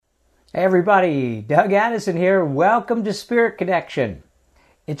Hey everybody, Doug Addison here. Welcome to Spirit Connection.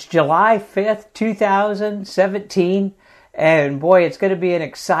 It's July 5th, 2017, and boy, it's going to be an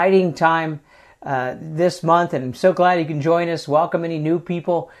exciting time this month, and I'm so glad you can join us. Welcome any new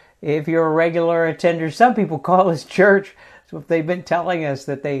people. If you're a regular attender, some people call this church, so if they've been telling us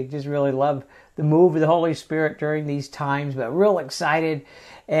that they just really love the move of the Holy Spirit during these times, but real excited,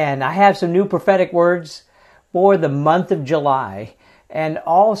 and I have some new prophetic words for the month of July. And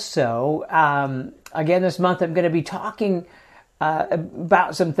also, again, this month I'm going to be talking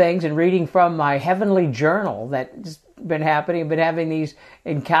about some things and reading from my heavenly journal that's been happening. I've been having these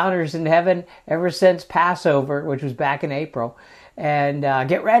encounters in heaven ever since Passover, which was back in April. And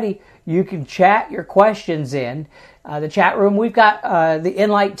get ready. You can chat your questions in the chat room. We've got the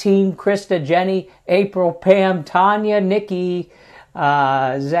Enlight team, Krista, Jenny, April, Pam, Tanya, Nikki,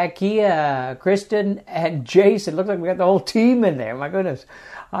 Zakia, Kristen, and Jason. Looks like we got the whole team in there. My goodness.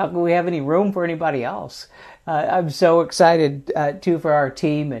 Do we have any room for anybody else? I'm so excited, too, for our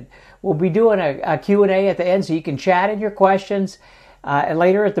team. And we'll be doing a Q&A at the end, so you can chat in your questions. And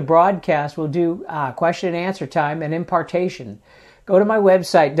later at the broadcast, we'll do question and answer time and impartation. Go to my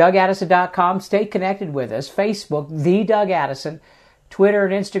website, DougAddison.com. Stay connected with us. Facebook, The Doug Addison. Twitter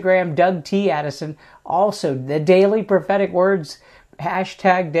and Instagram, Doug T. Addison. Also, the Daily Prophetic Words,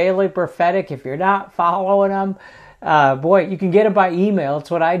 hashtag Daily Prophetic. If you're not following them, boy, you can get them by email.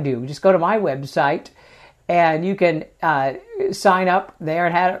 It's what I do. Just go to my website and you can sign up there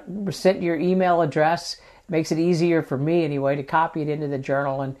and have it sent your email address. It makes it easier for me anyway to copy it into the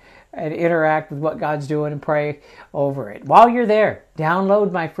journal and interact with what God's doing and pray over it. While you're there,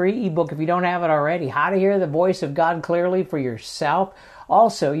 download my free ebook if you don't have it already, How to Hear the Voice of God Clearly for Yourself.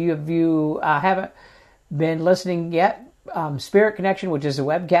 Also, if you haven't been listening yet, Spirit Connection, which is a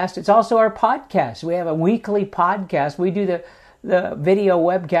webcast. It's also our podcast. We have a weekly podcast. We do the video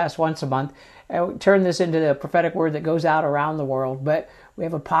webcast once a month. And we turn this into the prophetic word that goes out around the world. But we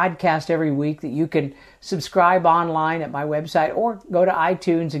have a podcast every week that you can subscribe online at my website or go to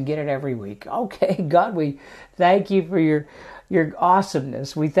iTunes and get it every week. Okay, God, we thank you for your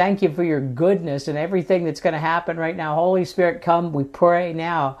awesomeness. We thank you for your goodness and everything that's going to happen right now. Holy Spirit, come, we pray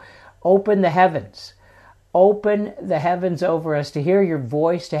now. Open the heavens. Open the heavens over us to hear your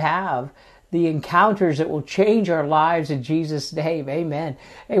voice, to have the encounters that will change our lives in Jesus' name. Amen.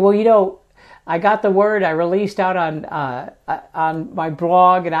 Hey, well, I got the word I released out on my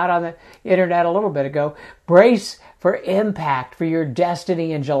blog and out on the internet a little bit ago. Brace for impact for your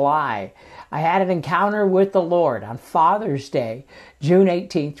destiny in July. I had an encounter with the Lord on Father's Day, June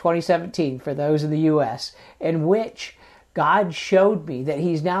 18th, 2017, for those in the U.S., in which God showed me that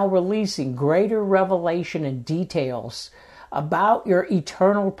He's now releasing greater revelation and details about your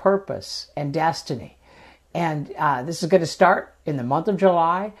eternal purpose and destiny. And this is going to start in the month of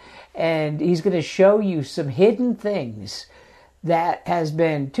July, and He's going to show you some hidden things that has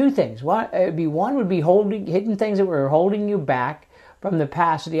been two things. One would be hidden things that were holding you back from the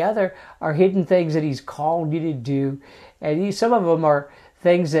past. The other are hidden things that He's called you to do. And some of them are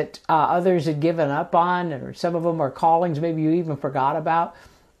things that others had given up on, or some of them are callings maybe you even forgot about.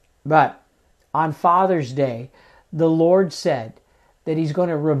 But on Father's Day, the Lord said that He's going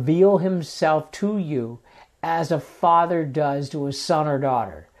to reveal Himself to you as a father does to a son or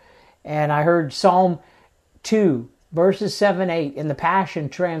daughter. And I heard Psalm 2, verses 7-8 in the Passion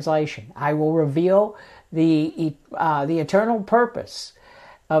Translation. I will reveal the eternal purpose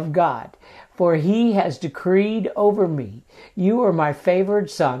of God. For He has decreed over me, you are my favored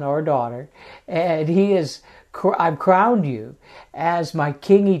son or daughter, and I've crowned you as my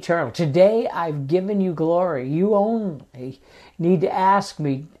King eternal. Today I've given you glory. You only need to ask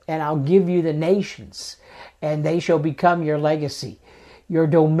me, and I'll give you the nations, and they shall become your legacy. Your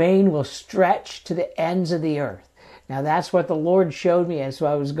domain will stretch to the ends of the earth. Now that's what the Lord showed me as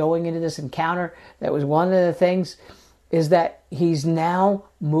I was going into this encounter. That was one of the things, is that He's now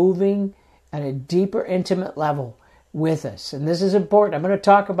moving at a deeper, intimate level with us. And this is important. I'm going to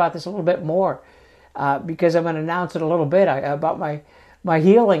talk about this a little bit more because I'm going to announce it a little bit about my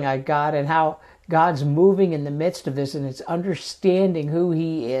healing I got and how God's moving in the midst of this, and it's understanding who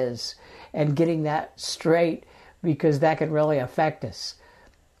He is and getting that straight, because that can really affect us.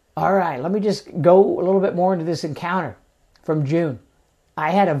 All right, let me just go a little bit more into this encounter from June.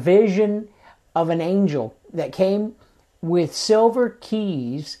 I had a vision of an angel that came with silver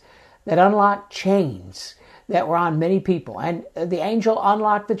keys that unlocked chains that were on many people. And the angel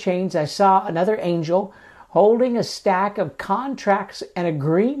unlocked the chains. I saw another angel holding a stack of contracts and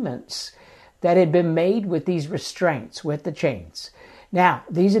agreements that had been made with these restraints, with the chains. Now,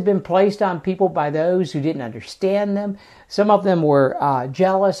 these had been placed on people by those who didn't understand them. Some of them were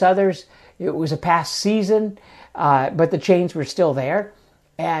jealous. Others, it was a past season, but the chains were still there.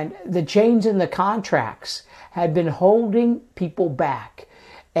 And the chains in the contracts had been holding people back.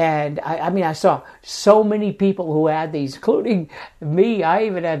 And I saw so many people who had these, including me. I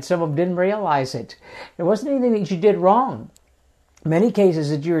even had some of them didn't realize it. It wasn't anything that you did wrong. In many cases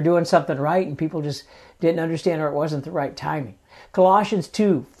that you were doing something right and people just didn't understand, or it wasn't the right timing. Colossians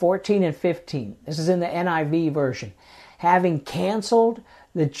 2:14 and 15. This is in the NIV version. Having canceled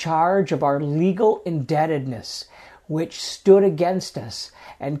the charge of our legal indebtedness, which stood against us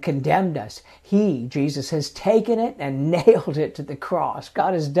and condemned us, He, Jesus, has taken it and nailed it to the cross.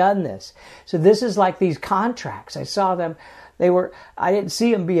 God has done this. So this is like these contracts. I saw them. I didn't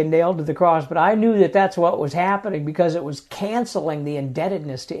see them being nailed to the cross, but I knew that that's what was happening because it was canceling the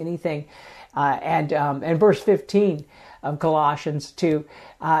indebtedness to anything. And verse 15 of Colossians 2,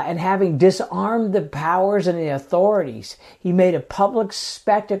 and having disarmed the powers and the authorities, He made a public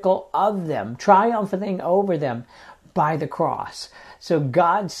spectacle of them, triumphing over them by the cross. So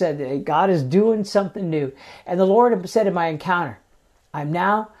God said that God is doing something new. And the Lord said in my encounter, I'm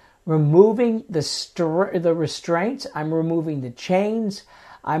now removing the restraints. I'm removing the chains.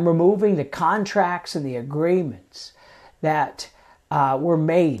 I'm removing the contracts and the agreements that were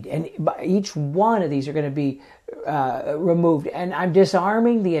made. And each one of these are going to be removed. And I'm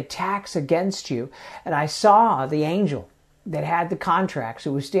disarming the attacks against you. And I saw the angel that had the contracts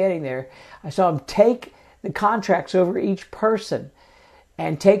who was standing there. I saw him take the contracts over each person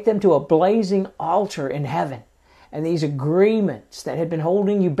and take them to a blazing altar in heaven. And these agreements that had been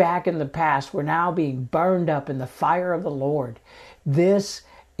holding you back in the past were now being burned up in the fire of the Lord. This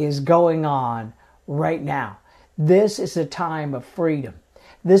is going on right now. This is a time of freedom.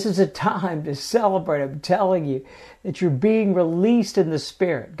 This is a time to celebrate. I'm telling you that you're being released in the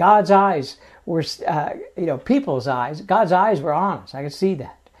Spirit. God's eyes were, people's eyes. God's eyes were on us. I could see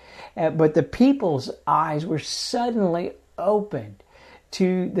that. But the people's eyes were suddenly opened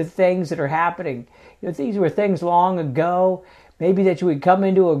to the things that are happening. These were things long ago, maybe that you would come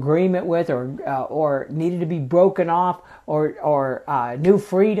into agreement with, or needed to be broken off, or new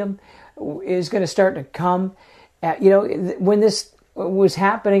freedom is going to start to come. When this was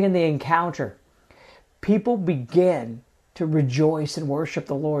happening in the encounter, people began to rejoice and worship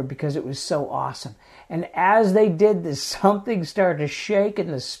the Lord because it was so awesome. And as they did this, something started to shake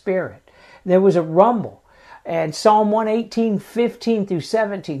in the Spirit. There was a rumble. And Psalm 118, 15 through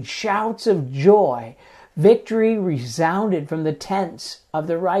 17, shouts of joy, victory resounded from the tents of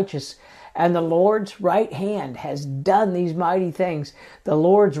the righteous. And the Lord's right hand has done these mighty things. The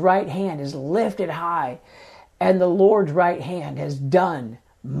Lord's right hand is lifted high, and the Lord's right hand has done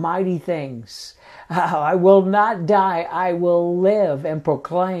mighty things. I will not die, I will live and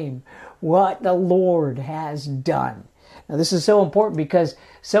proclaim what the Lord has done. Now, this is so important because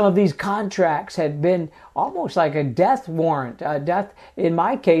some of these contracts had been almost like a death warrant. Death, in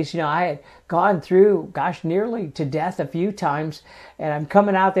my case, I had gone through, nearly to death a few times, and I'm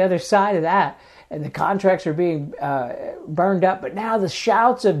coming out the other side of that, and the contracts are being burned up. But now the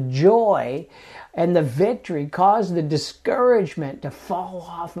shouts of joy and the victory caused the discouragement to fall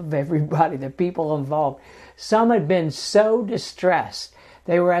off of everybody, the people involved. Some had been so distressed,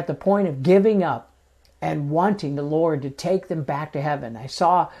 they were at the point of giving up and wanting the Lord to take them back to heaven. I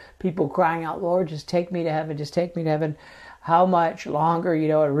saw people crying out, Lord, just take me to heaven, just take me to heaven. How much longer,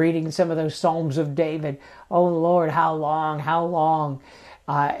 reading some of those Psalms of David. Oh, Lord, how long, how long?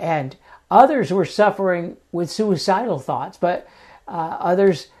 And others were suffering with suicidal thoughts, but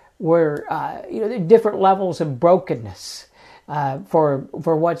others were, different levels of brokenness for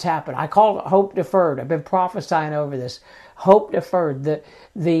what's happened. I call it hope deferred. I've been prophesying over this. Hope deferred.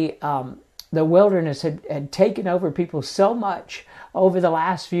 The wilderness had taken over people so much over the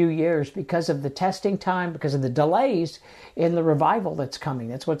last few years because of the testing time, because of the delays in the revival that's coming.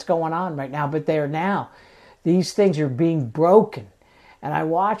 That's what's going on right now. But these things are being broken. And I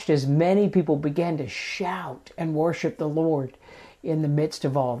watched as many people began to shout and worship the Lord in the midst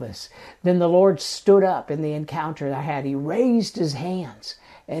of all this. Then the Lord stood up in the encounter that I had. He raised his hands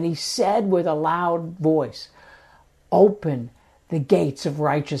and he said with a loud voice, open the gates of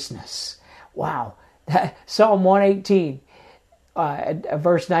righteousness. Wow. Psalm 118,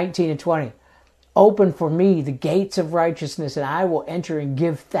 verse 19 and 20. Open for me the gates of righteousness, and I will enter and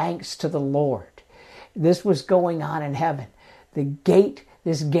give thanks to the Lord. This was going on in heaven.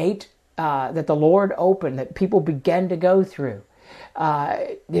 This gate that the Lord opened, that people began to go through,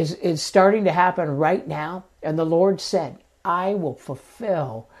 is starting to happen right now. And the Lord said, I will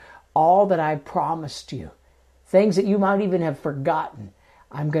fulfill all that I promised you Things that you might even have forgotten,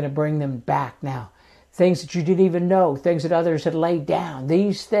 I'm going to bring them back now. Things that you didn't even know, things that others had laid down.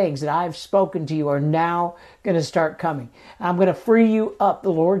 These things that I've spoken to you are now going to start coming. I'm going to free you up, the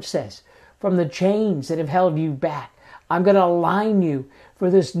Lord says, from the chains that have held you back. I'm going to align you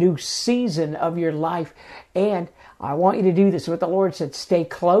for this new season of your life. And I want you to do this. What the Lord said, stay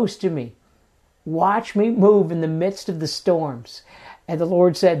close to me. Watch me move in the midst of the storms. And the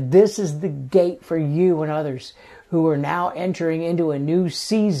Lord said, this is the gate for you and others who are now entering into a new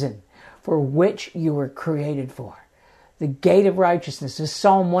season for which you were created for. The gate of righteousness. This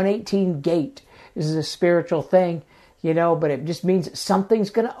Psalm 118 gate. This is a spiritual thing, but it just means that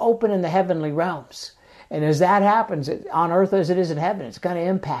something's going to open in the heavenly realms. And as that happens on earth as it is in heaven, it's going to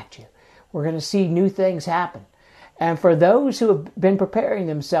impact you. We're going to see new things happen. And for those who have been preparing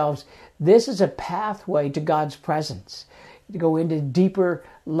themselves, this is a pathway to God's presence, to go into deeper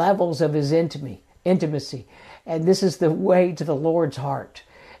levels of His intimacy. And this is the way to the Lord's heart.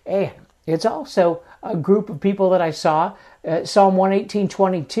 And it's also a group of people that I saw, Psalm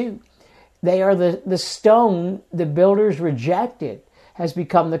 118:22. They are the stone the builders rejected has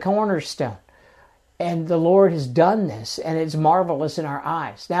become the cornerstone. And the Lord has done this, and it's marvelous in our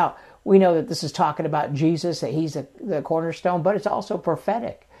eyes. Now, we know that this is talking about Jesus, that He's the cornerstone, but it's also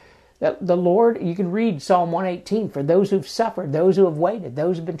prophetic. The Lord, you can read Psalm 118, for those who've suffered, those who have waited,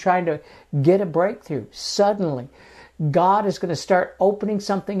 those who've been trying to get a breakthrough. Suddenly, God is going to start opening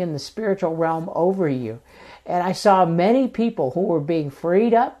something in the spiritual realm over you. And I saw many people who were being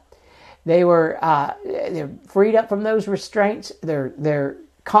freed up. They're freed up from those restraints. Their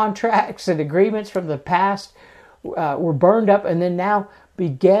contracts and agreements from the past were burned up and then now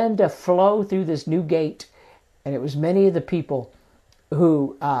began to flow through this new gate. And it was many of the people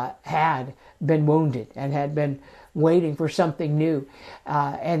who had been wounded and had been waiting for something new.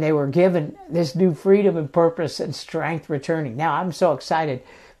 And they were given this new freedom and purpose and strength returning. Now, I'm so excited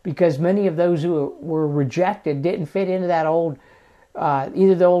because many of those who were rejected didn't fit into that old,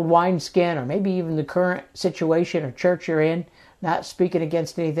 either the old wineskin or maybe even the current situation or church you're in. Not speaking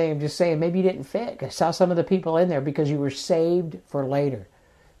against anything, I'm just saying maybe you didn't fit. I saw some of the people in there because you were saved for later.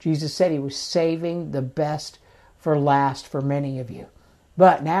 Jesus said He was saving the best for last for many of you.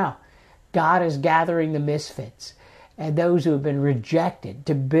 But now, God is gathering the misfits and those who have been rejected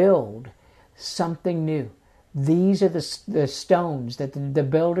to build something new. These are the stones that the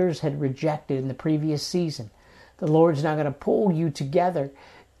builders had rejected in the previous season. The Lord's now going to pull you together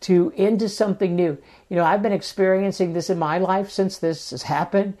into something new. I've been experiencing this in my life since this has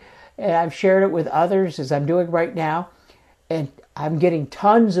happened, and I've shared it with others as I'm doing right now, and I'm getting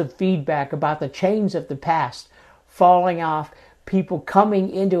tons of feedback about the chains of the past falling off, people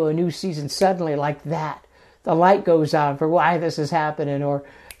coming into a new season suddenly like that. The light goes on for why this is happening, or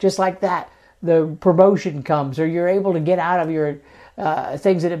just like that, the promotion comes, or you're able to get out of your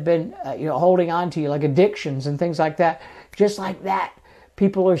things that have been holding on to you, like addictions and things like that. Just like that,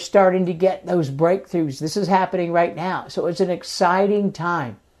 people are starting to get those breakthroughs. This is happening right now. So it's an exciting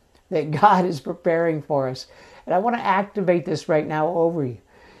time that God is preparing for us. And I want to activate this right now over you.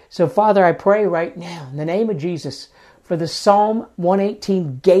 So Father, I pray right now in the name of Jesus for the Psalm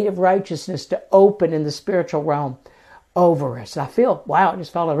 118 gate of righteousness to open in the spiritual realm over us. I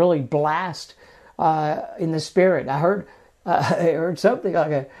just felt a really blast in the spirit. I heard something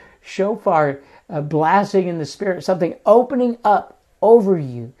like a shofar blasting in the spirit, something opening up over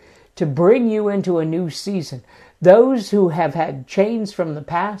you to bring you into a new season. Those who have had chains from the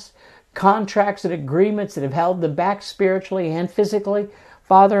past, contracts and agreements that have held them back spiritually and physically,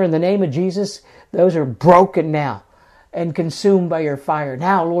 Father, in the name of Jesus, those are broken now and consumed by your fire.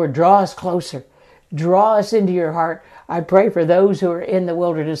 Now, Lord, draw us closer. Draw us into your heart. I pray for those who are in the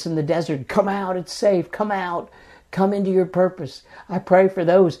wilderness, in the desert. Come out, it's safe. Come out. Come into your purpose. I pray for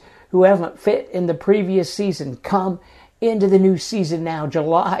those who haven't fit in the previous season. Come into the new season now.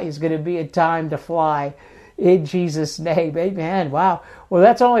 July is going to be a time to fly. In Jesus' name, amen. Wow. Well,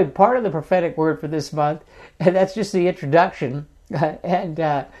 that's only part of the prophetic word for this month, and that's just the introduction. And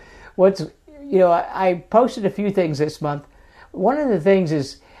I posted a few things this month. One of the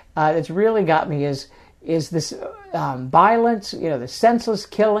things that's really got me is this violence, the senseless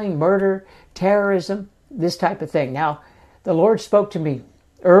killing, murder, terrorism, this type of thing. Now, the Lord spoke to me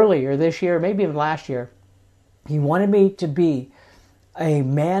earlier this year, maybe even last year. He wanted me to be a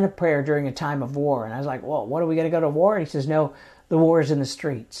man of prayer during a time of war. And I was like, well, what are we going to go to war? And he says, no, the war is in the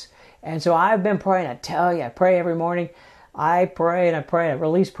streets. And so I've been praying. I tell you, I pray every morning. I pray and I pray. I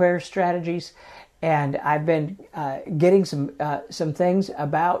release prayer strategies. And I've been getting some things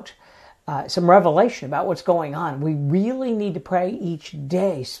about, some revelation about what's going on. We really need to pray each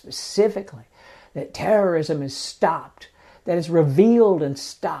day specifically that terrorism is stopped, that it's revealed and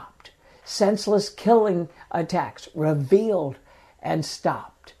stopped. Senseless killing attacks revealed and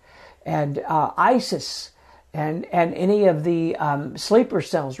stopped. And ISIS and any of the sleeper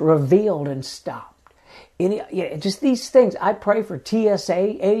cells revealed and stopped. Just these things. I pray for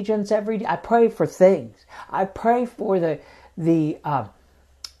TSA agents every day. I pray for things. I pray for the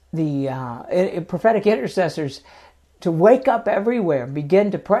prophetic intercessors to wake up everywhere and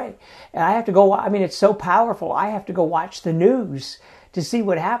begin to pray. And I have to go, it's so powerful. I have to go watch the news to see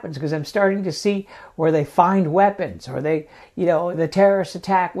what happens, because I'm starting to see where they find weapons, or the terrorist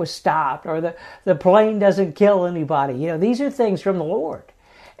attack was stopped, or the plane doesn't kill anybody. These are things from the Lord.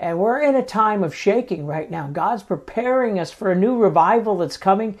 And we're in a time of shaking right now. God's preparing us for a new revival that's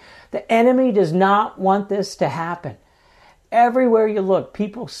coming. The enemy does not want this to happen. Everywhere you look,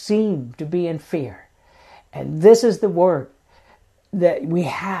 people seem to be in fear. And this is the word, that we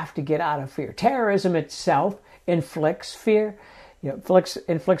have to get out of fear. Terrorism itself inflicts fear.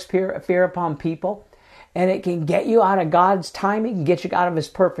 Inflicts fear upon people. And it can get you out of God's timing, and get you out of His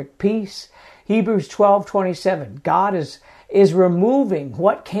perfect peace. Hebrews 12:27. God is removing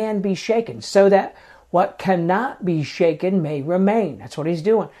what can be shaken, so that what cannot be shaken may remain. That's what He's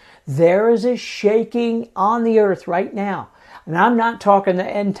doing. There is a shaking on the earth right now. And I'm not talking the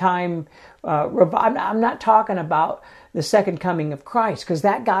end time I'm not talking about the second coming of Christ, because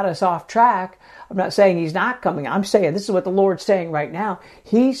that got us off track. I'm not saying He's not coming. I'm saying this is what the Lord's saying right now.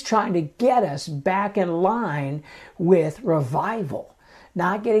 He's trying to get us back in line with revival,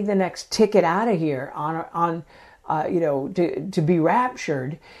 not getting the next ticket out of here to be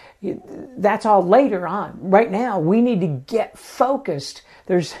raptured. That's all later on. Right now, we need to get focused.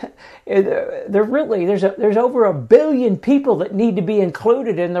 There's over 1 billion people that need to be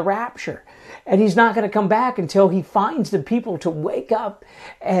included in the rapture. And He's not going to come back until He finds the people to wake up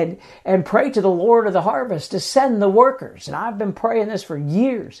and pray to the Lord of the harvest to send the workers. And I've been praying this for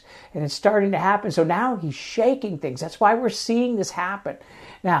years, and it's starting to happen. So now He's shaking things. That's why we're seeing this happen.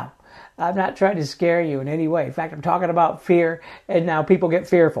 Now, I'm not trying to scare you in any way. In fact, I'm talking about fear, and now people get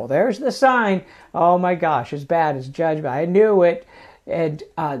fearful. There's the sign. Oh my gosh, as bad as judgment. I knew it. And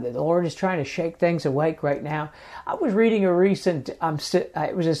the Lord is trying to shake things awake right now. I was reading a recent,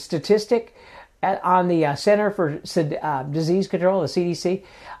 it was a statistic on the Center for Disease Control, the CDC,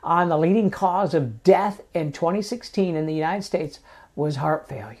 on the leading cause of death in 2016 in the United States was heart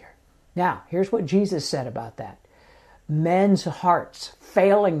failure. Now, here's what Jesus said about that. Men's hearts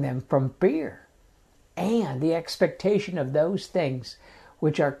failing them from fear and the expectation of those things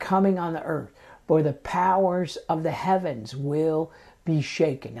which are coming on the earth, for the powers of the heavens will be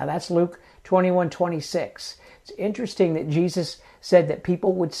shaken. Now that's Luke 21:26. It's interesting that Jesus said that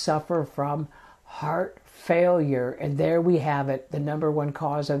people would suffer from heart failure, and there we have it, the number one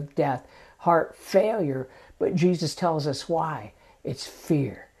cause of death, heart failure. But Jesus tells us why. It's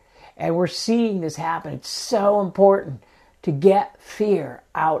fear. And we're seeing this happen. It's so important to get fear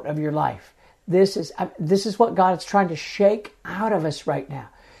out of your life. This is what God is trying to shake out of us right now.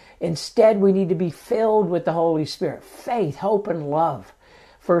 Instead, we need to be filled with the Holy Spirit, faith, hope, and love.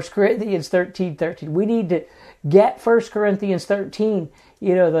 1 Corinthians 13:13. We need to get 1 Corinthians 13,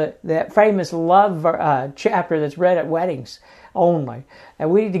 that famous love chapter that's read at weddings only. And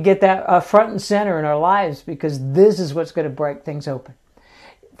we need to get that front and center in our lives, because this is what's going to break things open.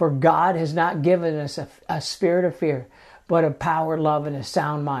 For God has not given us a spirit of fear, but of power, love, and a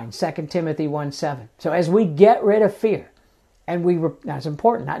sound mind. 2 Timothy 1:7. So as we get rid of fear, and now it's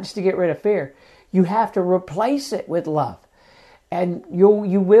important not just to get rid of fear, you have to replace it with love. And you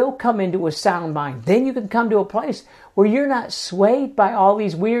will come into a sound mind. Then you can come to a place where you're not swayed by all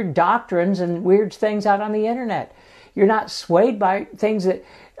these weird doctrines and weird things out on the internet. You're not swayed by things that,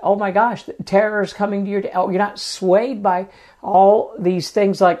 oh my gosh, terror is coming to your day. You're not swayed by all these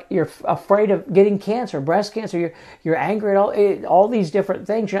things like you're afraid of getting cancer, breast cancer, you're angry at all these different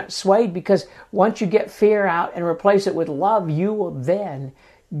things. You're not swayed, because once you get fear out and replace it with love, you will then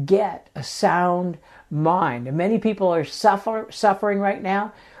get a sound mind. And many people are suffering right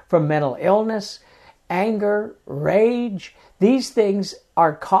now from mental illness, anger, rage. These things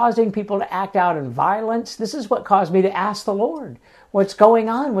are causing people to act out in violence. This is what caused me to ask the Lord, what's going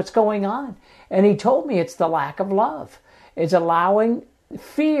on? What's going on? And He told me it's the lack of love. It's allowing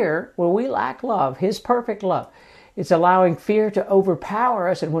fear, when we lack love, His perfect love, it's allowing fear to overpower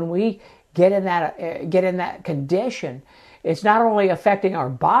us. And when we get in that condition, it's not only affecting our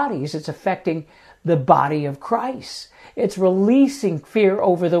bodies, it's affecting the body of Christ. It's releasing fear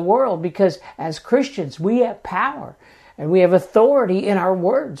over the world, because as Christians, we have power and we have authority in our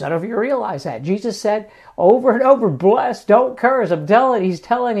words. I don't know if you realize that. Jesus said over and over, bless, don't curse. He's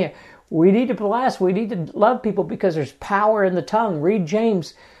telling you, We need to bless. We need to love people because there's power in the tongue. Read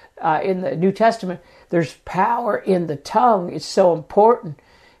James in the New Testament. There's power in the tongue. It's so important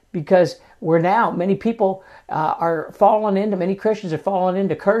because many people many Christians are falling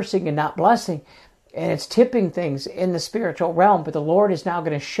into cursing and not blessing. And it's tipping things in the spiritual realm. But the Lord is now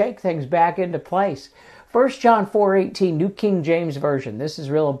going to shake things back into place. 1 John 4:18, New King James Version. This is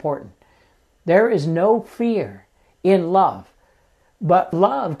real important. There is no fear in love, but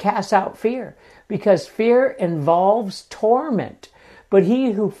love casts out fear, because fear involves torment. But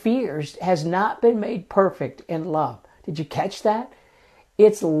he who fears has not been made perfect in love. Did you catch that?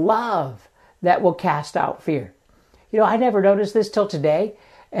 It's love that will cast out fear. I never noticed this till today.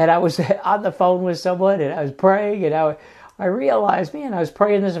 And I was on the phone with someone and I was praying, and I realized, I was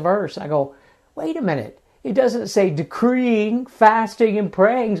praying this verse. I go, wait a minute. It doesn't say decreeing, fasting, and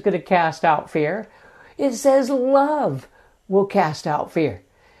praying is going to cast out fear. It says love will cast out fear.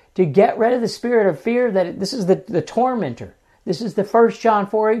 To get rid of the spirit of fear, this is the tormentor. This is the 1 John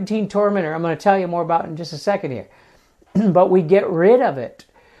 4:18 tormentor. I'm going to tell you more about it in just a second here. But we get rid of it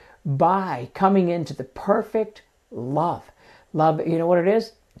by coming into the perfect love. Love, you know what it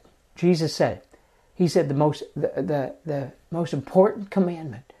is? Jesus said it. He said the most important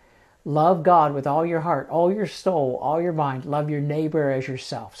commandment: love God with all your heart, all your soul, all your mind. Love your neighbor as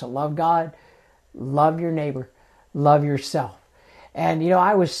yourself. So love God, love your neighbor, love yourself. And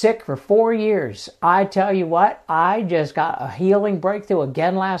I was sick for 4 years. I tell you what, I just got a healing breakthrough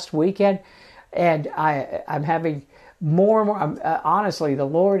again last weekend, and I'm having more and more. Honestly, the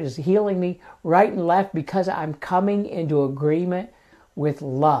Lord is healing me right and left because I'm coming into agreement with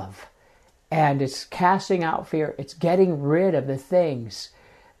love. And it's casting out fear. It's getting rid of the things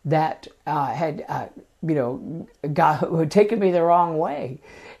that had taken me the wrong way.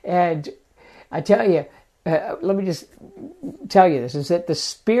 And I tell you, let me just tell you this, is that the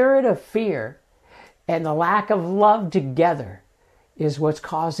spirit of fear and the lack of love together is what's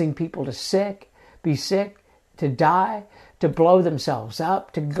causing people to be sick, to die, to blow themselves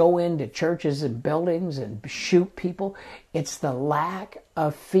up, to go into churches and buildings and shoot people. It's the lack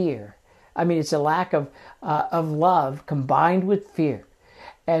of fear. It's a lack of love combined with fear.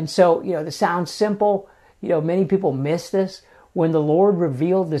 And so, this sounds simple. Many people miss this. When the Lord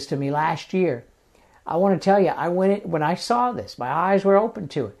revealed this to me last year, I want to tell you, when I saw this, my eyes were open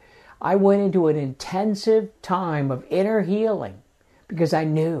to it. I went into an intensive time of inner healing because I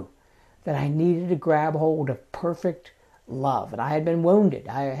knew that I needed to grab hold of perfect love. And I had been wounded.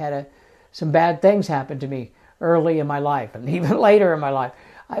 I had some bad things happen to me early in my life and even later in my life.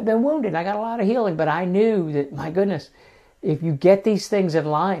 I've been wounded. I got a lot of healing, but I knew that, my goodness, if you get these things in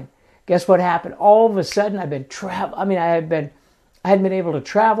line, guess what happened? All of a sudden, I hadn't been able to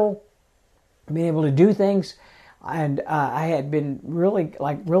travel, been able to do things, and I had been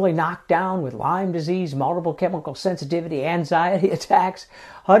really knocked down with Lyme disease, multiple chemical sensitivity, anxiety attacks,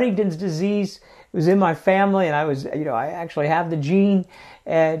 Huntington's disease. It was in my family, and I actually have the gene,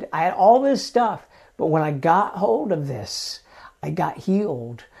 and I had all this stuff. But when I got hold of this, I got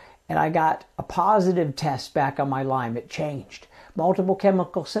healed, and I got a positive test back on my Lyme. It changed. Multiple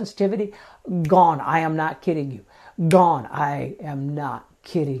chemical sensitivity, gone. I am not kidding you. Gone. I am not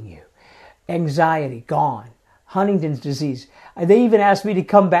kidding you. Anxiety, gone. Huntington's disease. They even asked me to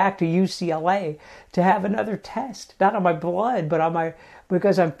come back to UCLA to have another test, not on my blood, but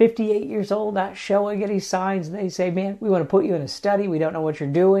because I'm 58 years old, not showing any signs. And they say, man, we want to put you in a study. We don't know what you're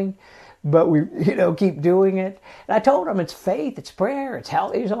doing, but we, keep doing it. And I told them it's faith, it's prayer, it's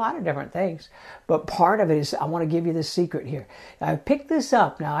health. There's a lot of different things. But part of it is, I want to give you this secret here. I picked this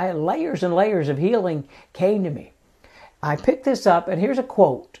up. Now, I had layers and layers of healing came to me. I picked this up, and here's a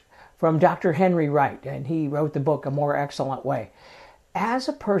quote from Dr. Henry Wright, and he wrote the book A More Excellent Way. As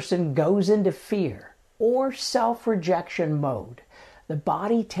a person goes into fear or self-rejection mode, the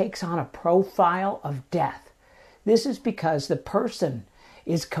body takes on a profile of death. This is because the person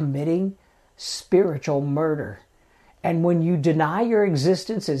is committing spiritual murder. And when you deny your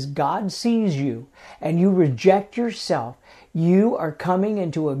existence as God sees you and you reject yourself, you are coming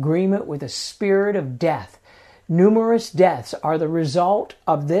into agreement with a spirit of death. Numerous deaths are the result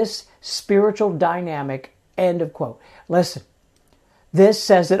of this spiritual dynamic. End of quote. Listen, this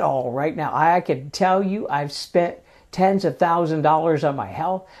says it all right now. I can tell you I've spent tens of thousands of dollars on my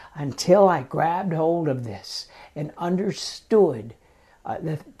health until I grabbed hold of this and understood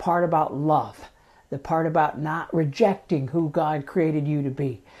the part about love, the part about not rejecting who God created you to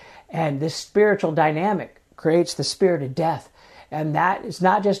be. And this spiritual dynamic creates the spirit of death. And that is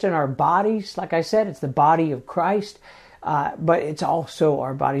not just in our bodies. Like I said, it's the body of Christ, but it's also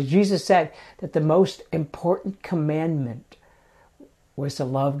our bodies. Jesus said that the most important commandment was to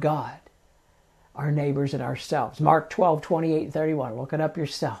love God, our neighbors, and ourselves. Mark 12:28-31. Look it up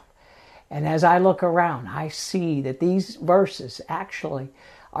yourself. And as I look around, I see that these verses actually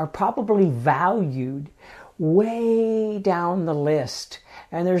are probably valued way down the list.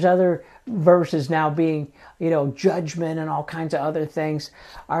 And there's other verses now being, judgment and all kinds of other things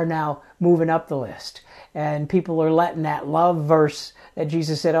are now moving up the list. And people are letting that love verse that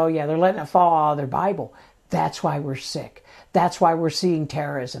Jesus said, oh yeah, they're letting it fall out of their Bible. That's why we're sick. That's why we're seeing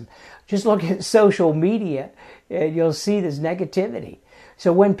terrorism. Just look at social media and you'll see this negativity.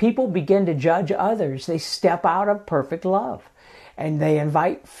 So when people begin to judge others, they step out of perfect love and they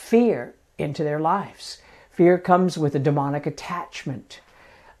invite fear into their lives. Fear comes with a demonic attachment.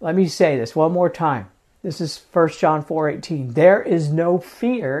 Let me say this one more time. This is 1 John 4:18. There is no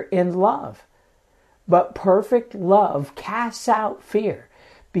fear in love, but perfect love casts out fear,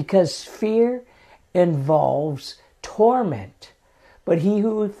 because fear involves torment. But he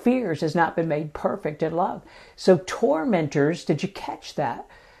who fears has not been made perfect in love. So tormentors, did you catch that?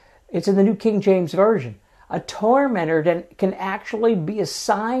 It's in the New King James Version. A tormentor can actually be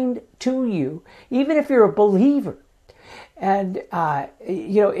assigned to you, even if you're a believer. And,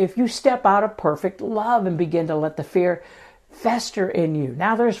 if you step out of perfect love and begin to let the fear fester in you.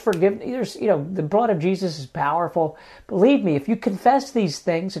 Now there's forgiveness. The blood of Jesus is powerful. Believe me, if you confess these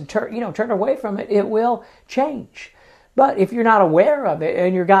things and turn away from it, it will change. But if you're not aware of it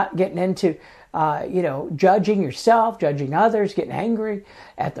and you're getting into, judging yourself, judging others, getting angry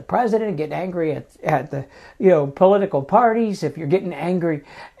at the president, getting angry at the, political parties, if you're getting angry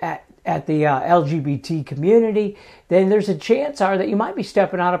at the LGBT community, then there's a chance that you might be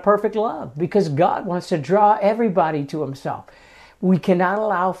stepping out of perfect love, because God wants to draw everybody to himself. We cannot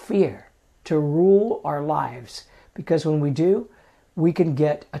allow fear to rule our lives, because when we do, we can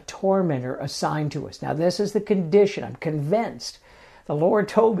get a tormentor assigned to us. Now, this is the condition. I'm convinced. The Lord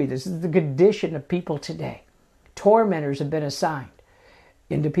told me this is the condition of people today. Tormentors have been assigned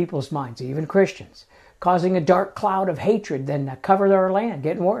into people's minds, even Christians, causing a dark cloud of hatred then cover their land,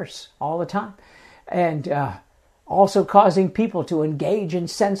 getting worse all the time. And also causing people to engage in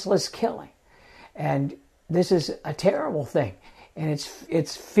senseless killing. And this is a terrible thing. And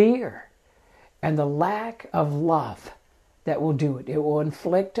it's fear and the lack of love that will do it. It will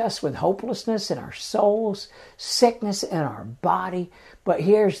inflict us with hopelessness in our souls, sickness in our body. But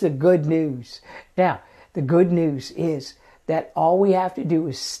here's the good news. Now, the good news is that all we have to do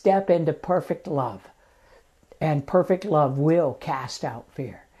is step into perfect love. And perfect love will cast out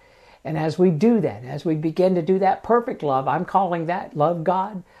fear. And as we do that, as we begin to do that perfect love, I'm calling that love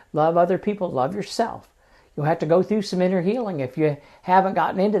God, love other people, love yourself. You'll have to go through some inner healing if you haven't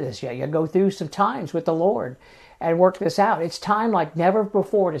gotten into this yet. You'll go through some times with the Lord and work this out. It's time like never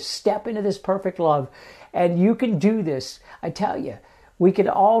before to step into this perfect love. And you can do this. I tell you, we can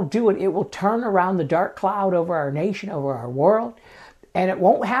all do it. It will turn around the dark cloud over our nation, over our world. And it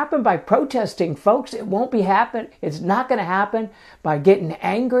won't happen by protesting, folks. It won't be happen. It's not going to happen by getting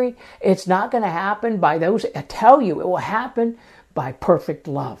angry. It's not going to happen by those. I tell you, it will happen by perfect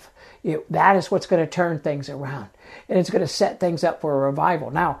love. That is what's going to turn things around. And it's going to set things up for a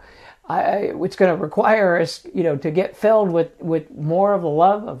revival. Now, it's going to require us, to get filled with more of the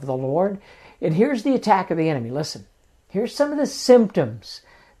love of the Lord. And here's the attack of the enemy. Listen, here's some of the symptoms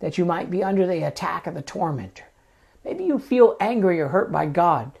that you might be under the attack of the tormentor. Maybe you feel angry or hurt by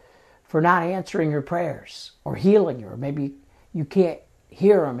God for not answering your prayers or healing you, or maybe you can't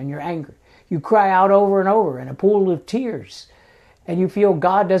hear him and you're angry. You cry out over and over in a pool of tears and you feel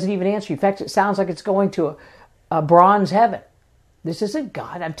God doesn't even answer you. In fact, it sounds like it's going to a bronze heaven. This isn't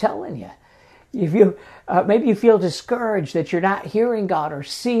God, I'm telling you. If you maybe you feel discouraged that you're not hearing God or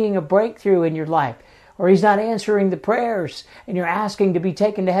seeing a breakthrough in your life, or he's not answering the prayers and you're asking to be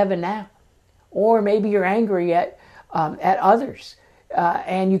taken to heaven now. Or maybe you're angry at others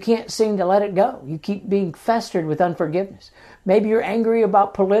and you can't seem to let it go. You keep being festered with unforgiveness. Maybe you're angry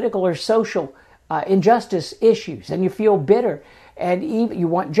about political or social injustice issues and you feel bitter and even you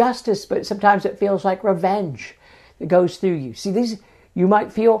want justice, but sometimes it feels like revenge that goes through you. See, these you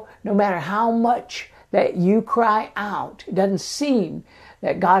might feel no matter how much that you cry out, it doesn't seem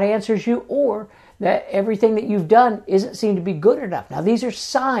that God answers you, or that everything that you've done isn't seem to be good enough. Now, these are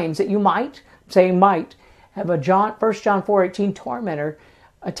signs that you might, saying might, have a 1 John 4:18 tormentor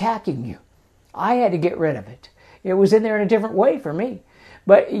attacking you. I had to get rid of it. It was in there in a different way for me.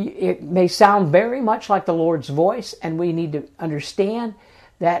 But it may sound very much like the Lord's voice, and we need to understand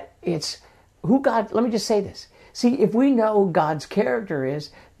that it's who God, let me just say this. See, if we know God's character is,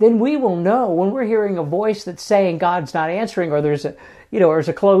 then we will know when we're hearing a voice that's saying God's not answering, or there's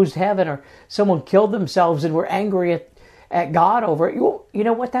a closed heaven, or someone killed themselves and we're angry at God over it. You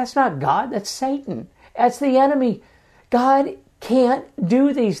know what? That's not God. That's Satan. That's the enemy. God can't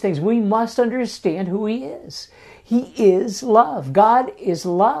do these things. We must understand who He is. He is love. God is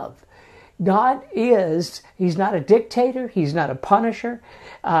love. He's not a dictator. He's not a punisher.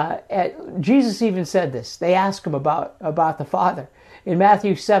 Jesus even said this. They asked Him about the Father. In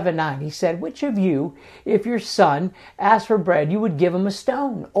Matthew 7:9, He said, which of you, if your son asked for bread, you would give him a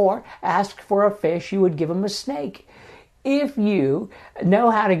stone? Or asked for a fish, you would give him a snake? If you know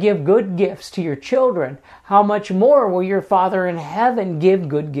how to give good gifts to your children, how much more will your Father in heaven give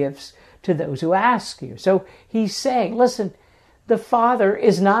good gifts to those who ask you? So He's saying, listen, the Father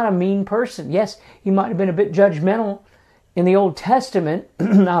is not a mean person. Yes, He might have been a bit judgmental in the Old Testament,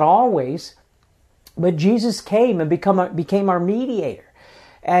 not always, but Jesus came and became our mediator.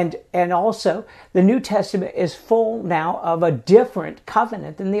 And also, the New Testament is full now of a different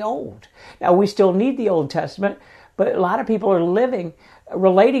covenant than the Old. Now, we still need the Old Testament, but a lot of people are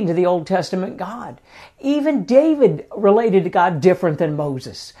relating to the Old Testament God. Even David related to God different than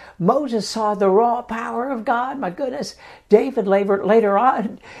Moses. Moses saw the raw power of God. My goodness. David later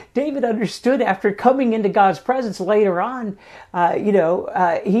on, David understood after coming into God's presence later on,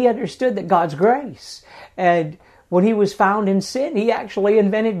 he understood that God's grace. And when he was found in sin, he actually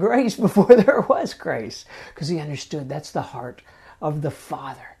invented grace before there was grace, because he understood that's the heart of the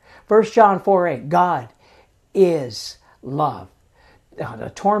Father. 1 John 4:8, God is love.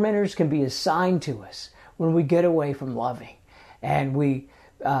 The tormentors can be assigned to us when we get away from loving, and we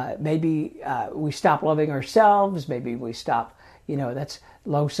stop loving ourselves. Maybe we stop, that's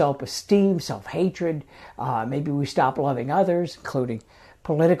low self-esteem, self-hatred. Maybe we stop loving others, including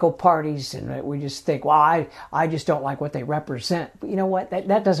political parties, and we just think, well, I just don't like what they represent. But you know what?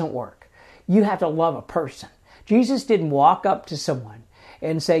 That doesn't work. You have to love a person. Jesus didn't walk up to someone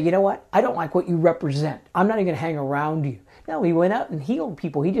and say, you know what? I don't like what you represent. I'm not even going to hang around you. No, He went up and healed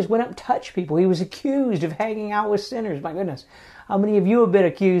people. He just went up and touched people. He was accused of hanging out with sinners. My goodness. How many of you have been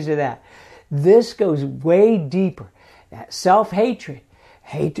accused of that? This goes way deeper. That self-hatred,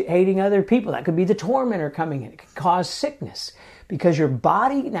 hating other people. That could be the tormentor coming in. It can cause sickness because your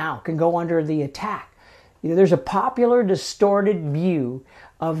body now can go under the attack. There's a popular distorted view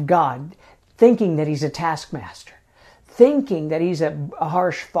of God, thinking that He's a taskmaster, thinking that He's a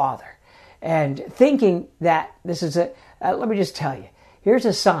harsh father, and thinking that this is let me just tell you, here's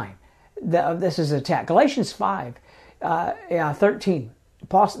a sign that this is an attack. Galatians 5:13,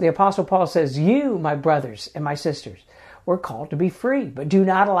 the Apostle Paul says, you, my brothers and my sisters, were called to be free, but do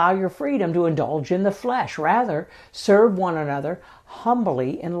not allow your freedom to indulge in the flesh. Rather, serve one another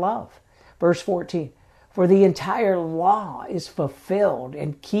humbly in love. Verse 14, for the entire law is fulfilled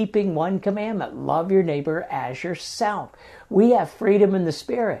in keeping one commandment, love your neighbor as yourself. We have freedom in the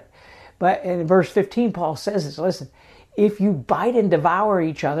Spirit. But in verse 15, Paul says this, listen, if you bite and devour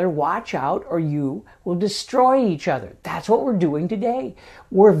each other, watch out or you will destroy each other. That's what we're doing today.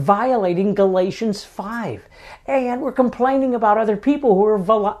 We're violating Galatians 5. And we're complaining about other people who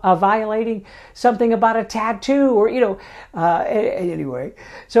are violating something about a tattoo or, anyway.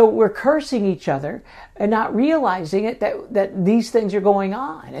 So we're cursing each other and not realizing it that these things are going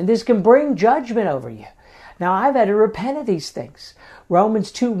on. And this can bring judgment over you. Now, I've had to repent of these things. Romans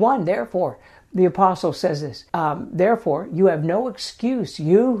 2:1, therefore, the apostle says this, therefore, you have no excuse,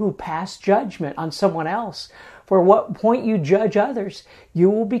 you who pass judgment on someone else. For what point you judge others, you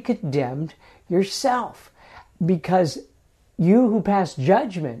will be condemned yourself. Because you who pass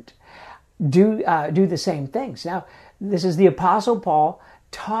judgment do the same things. Now, this is the Apostle Paul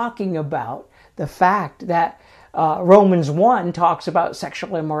talking about the fact that Romans 1 talks about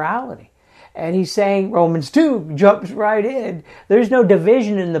sexual immorality. And he's saying Romans 2 jumps right in. There's no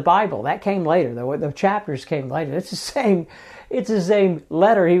division in the Bible. That came later. The chapters came later. It's the same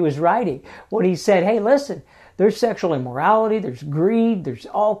letter he was writing when he said, hey, listen, there's sexual immorality, there's greed, there's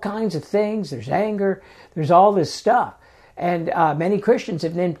all kinds of things, there's anger, there's all this stuff. And many Christians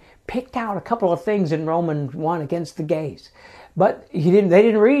have then picked out a couple of things in Romans 1 against the gays. But they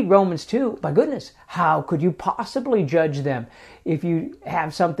didn't read Romans 2. My goodness, how could you possibly judge them if you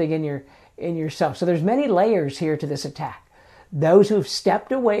have something in yourself? So there's many layers here to this attack. Those who've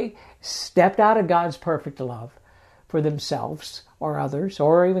stepped out of God's perfect love for themselves or others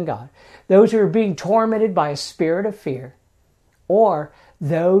or even God. Those who are being tormented by a spirit of fear, or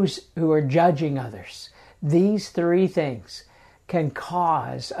those who are judging others. These three things can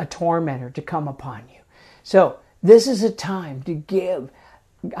cause a tormentor to come upon you. So this is a time to give.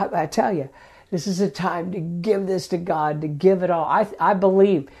 I tell you, this is a time to give this to God, to give it all. I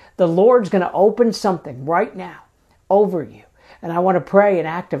believe the Lord's going to open something right now over you. And I want to pray and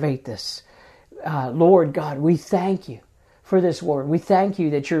activate this. Lord God, we thank you for this word. We thank you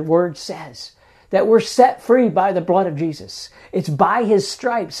that your word says that we're set free by the blood of Jesus. It's by his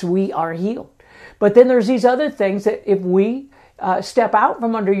stripes we are healed. But then there's these other things that if we step out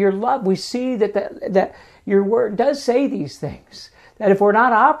from under your love, we see that your word does say these things. That if we're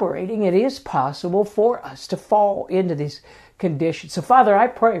not operating, it is possible for us to fall into these conditions. So Father, I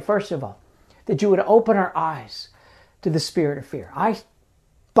pray, first of all, that you would open our eyes to the spirit of fear. I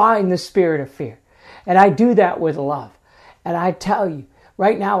bind the spirit of fear. And I do that with love. And I tell you,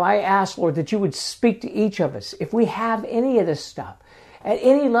 right now, I ask, Lord, that you would speak to each of us. If we have any of this stuff at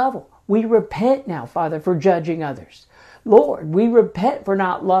any level, we repent now, Father, for judging others. Lord, we repent for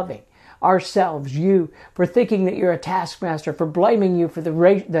not loving ourselves, you, for thinking that you're a taskmaster, for blaming you for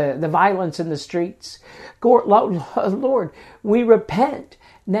the violence in the streets. Lord, we repent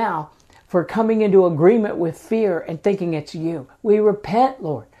now for coming into agreement with fear and thinking it's you. We repent,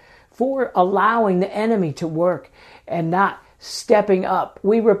 Lord, for allowing the enemy to work and not stepping up.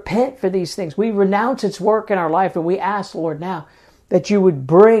 We repent for these things. We renounce its work in our life, and we ask, Lord, now that you would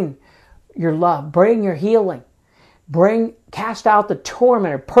bring your love, bring your healing, cast out the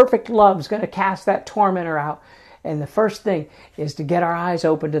tormentor. Perfect love is going to cast that tormentor out. And the first thing is to get our eyes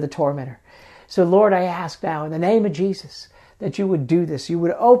open to the tormentor. So, Lord, I ask now in the name of Jesus that you would do this. You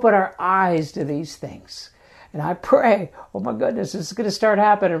would open our eyes to these things. And I pray, oh my goodness, this is going to start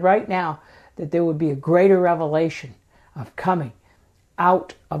happening right now, that there would be a greater revelation of coming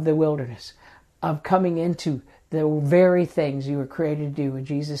out of the wilderness, of coming into the very things you were created to do in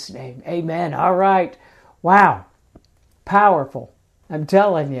Jesus' name. Amen. All right. Wow. Powerful. I'm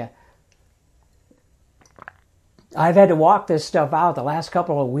telling you. I've had to walk this stuff out the last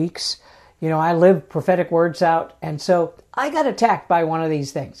couple of weeks. You know, I live prophetic words out, and so I got attacked by one of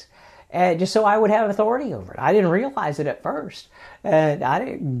these things. And just so I would have authority over it. I didn't realize it at first. And I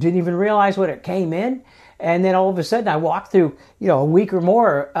didn't even realize when it came in. And then all of a sudden I walked through, a week or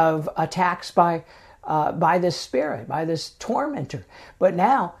more of attacks by this spirit, by this tormentor. But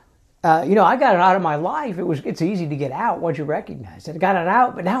now, I got it out of my life. It's easy to get out once you recognize it. I got it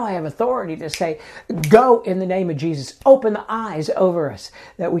out, but now I have authority to say, go in the name of Jesus. Open the eyes over us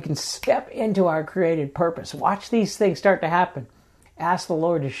that we can step into our created purpose. Watch these things start to happen. Ask the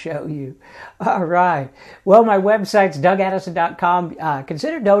Lord to show you. All right. Well, my website's DougAddison.com.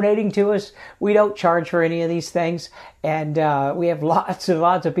 Consider donating to us. We don't charge for any of these things. And we have lots and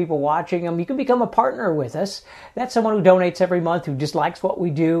lots of people watching them. You can become a partner with us. That's someone who donates every month, who just likes what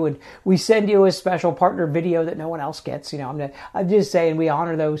we do. And we send you a special partner video that no one else gets. I'm just saying we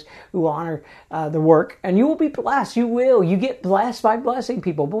honor those who honor the work. And you will be blessed. You will. You get blessed by blessing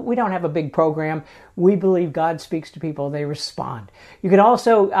people. But we don't have a big program. We believe God speaks to people. They respond. You can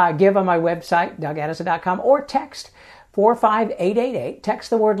also give on my website, DougAddison.com, or text 45888. Text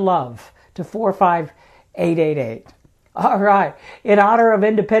the word love to 45888. All right. In honor of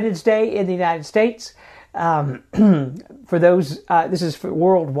Independence Day in the United States, for those, this is for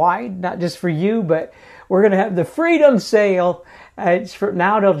worldwide, not just for you, but we're going to have the Freedom Sale. It's from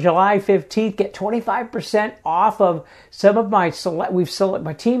now till July 15th. Get 25% off of some of my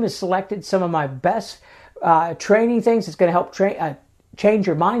my team has selected some of my best training things. It's going to help change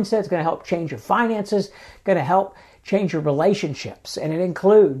your mindset. It's going to help change your finances. Going to help change your relationships, and it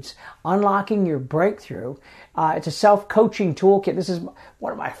includes unlocking your breakthrough. It's a self-coaching toolkit. This is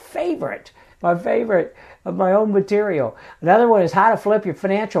one of my favorite of my own material. Another one is how to flip your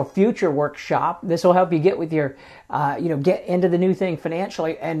financial future workshop. This will help you get with your, get into the new thing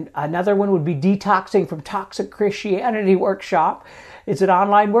financially. And another one would be detoxing from toxic Christianity workshop. It's an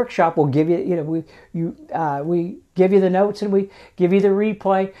online workshop. We'll give you, we give you the notes and we give you the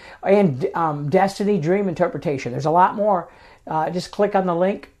replay, and Destiny Dream Interpretation. There's a lot more. Just click on the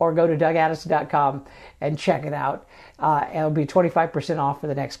link or go to DougAddison.com and check it out. It'll be 25% off for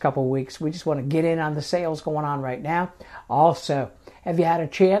the next couple of weeks. We just want to get in on the sales going on right now. Also, have you had a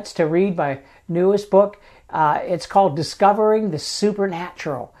chance to read my newest book? It's called Discovering the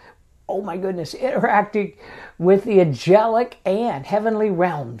Supernatural. Oh my goodness, interacting with the angelic and heavenly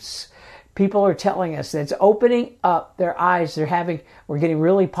realms. People are telling us that it's opening up their eyes. We're getting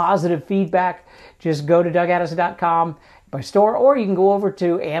really positive feedback. Just go to DougAddison.com, my store, or you can go over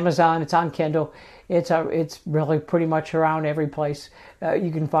to Amazon. It's on Kindle. It's really pretty much around every place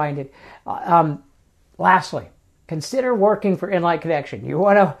you can find it. Lastly, consider working for Enlight Connection. You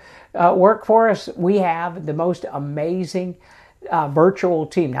want to work for us? We have the most amazing virtual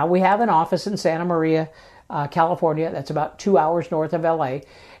team. Now, we have an office in Santa Maria, California. That's about 2 hours north of LA.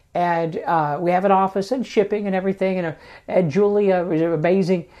 And we have an office and shipping and everything. And Julia is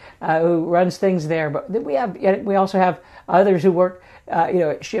amazing, who runs things there. But we also have others who work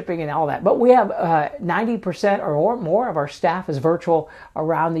shipping and all that. But we have 90% or more of our staff is virtual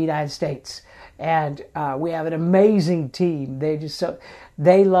around the United States. And we have an amazing team.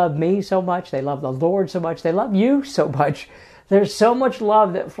 They love me so much. They love the Lord so much. They love you so much. There's so much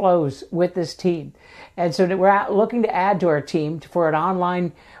love that flows with this team. And so we're looking to add to our team for an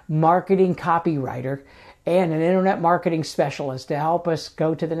online marketing copywriter and an internet marketing specialist to help us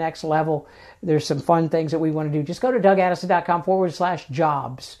go to the next level. There's some fun things that we want to do. Just go to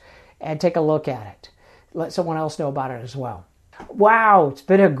DougAddison.com/jobs and take a look at it. Let someone else know about it as well. Wow, it's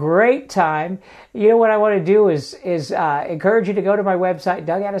been a great time. You know what I want to do is encourage you to go to my website,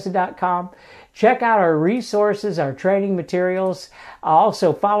 DougAddison.com. Check out our resources, our training materials.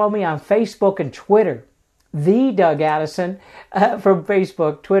 Also, follow me on Facebook and Twitter. The Doug Addison from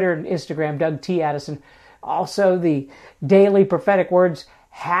Facebook, Twitter, and Instagram, Doug T. Addison. Also, the Daily Prophetic Words,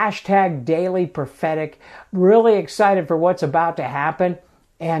 #Daily Prophetic. Really excited for what's about to happen.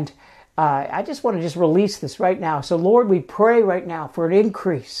 And I just want to release this right now. So, Lord, we pray right now for an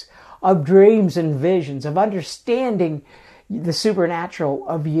increase of dreams and visions, of understanding the supernatural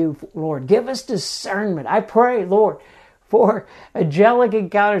of you, Lord. Give us discernment. I pray, Lord, for angelic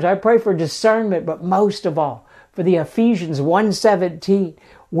encounters. I pray for discernment, but most of all, for the Ephesians 1:17,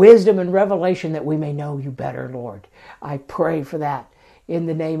 wisdom and revelation that we may know you better, Lord. I pray for that in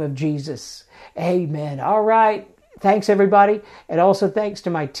the name of Jesus. Amen. All right. Thanks, everybody. And also thanks to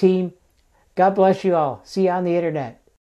my team. God bless you all. See you on the internet.